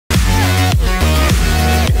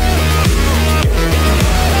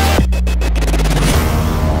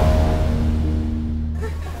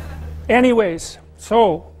Anyways,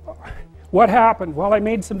 so what happened? Well, I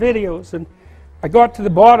made some videos and I got to the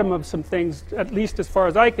bottom of some things, at least as far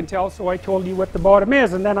as I can tell, so I told you what the bottom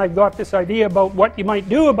is, and then I got this idea about what you might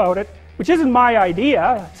do about it, which isn't my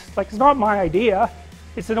idea. It's not my idea.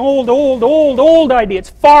 It's an old idea. It's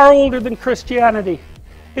far older than Christianity.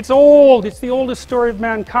 It's old. It's the oldest story of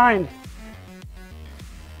mankind.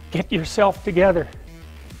 Get yourself together.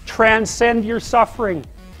 Transcend your suffering.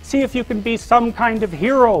 See if you can be some kind of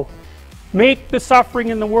hero. Make the suffering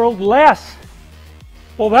in the world less.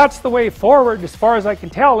 Well, that's the way forward, as far as I can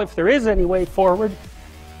tell, if there is any way forward.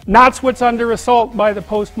 And that's what's under assault by the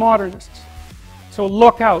postmodernists. So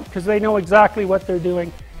look out, because they know exactly what they're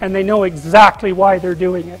doing, and they know exactly why they're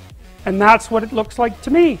doing it. And that's what it looks like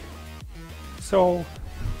to me. So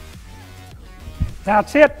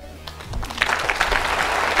that's it.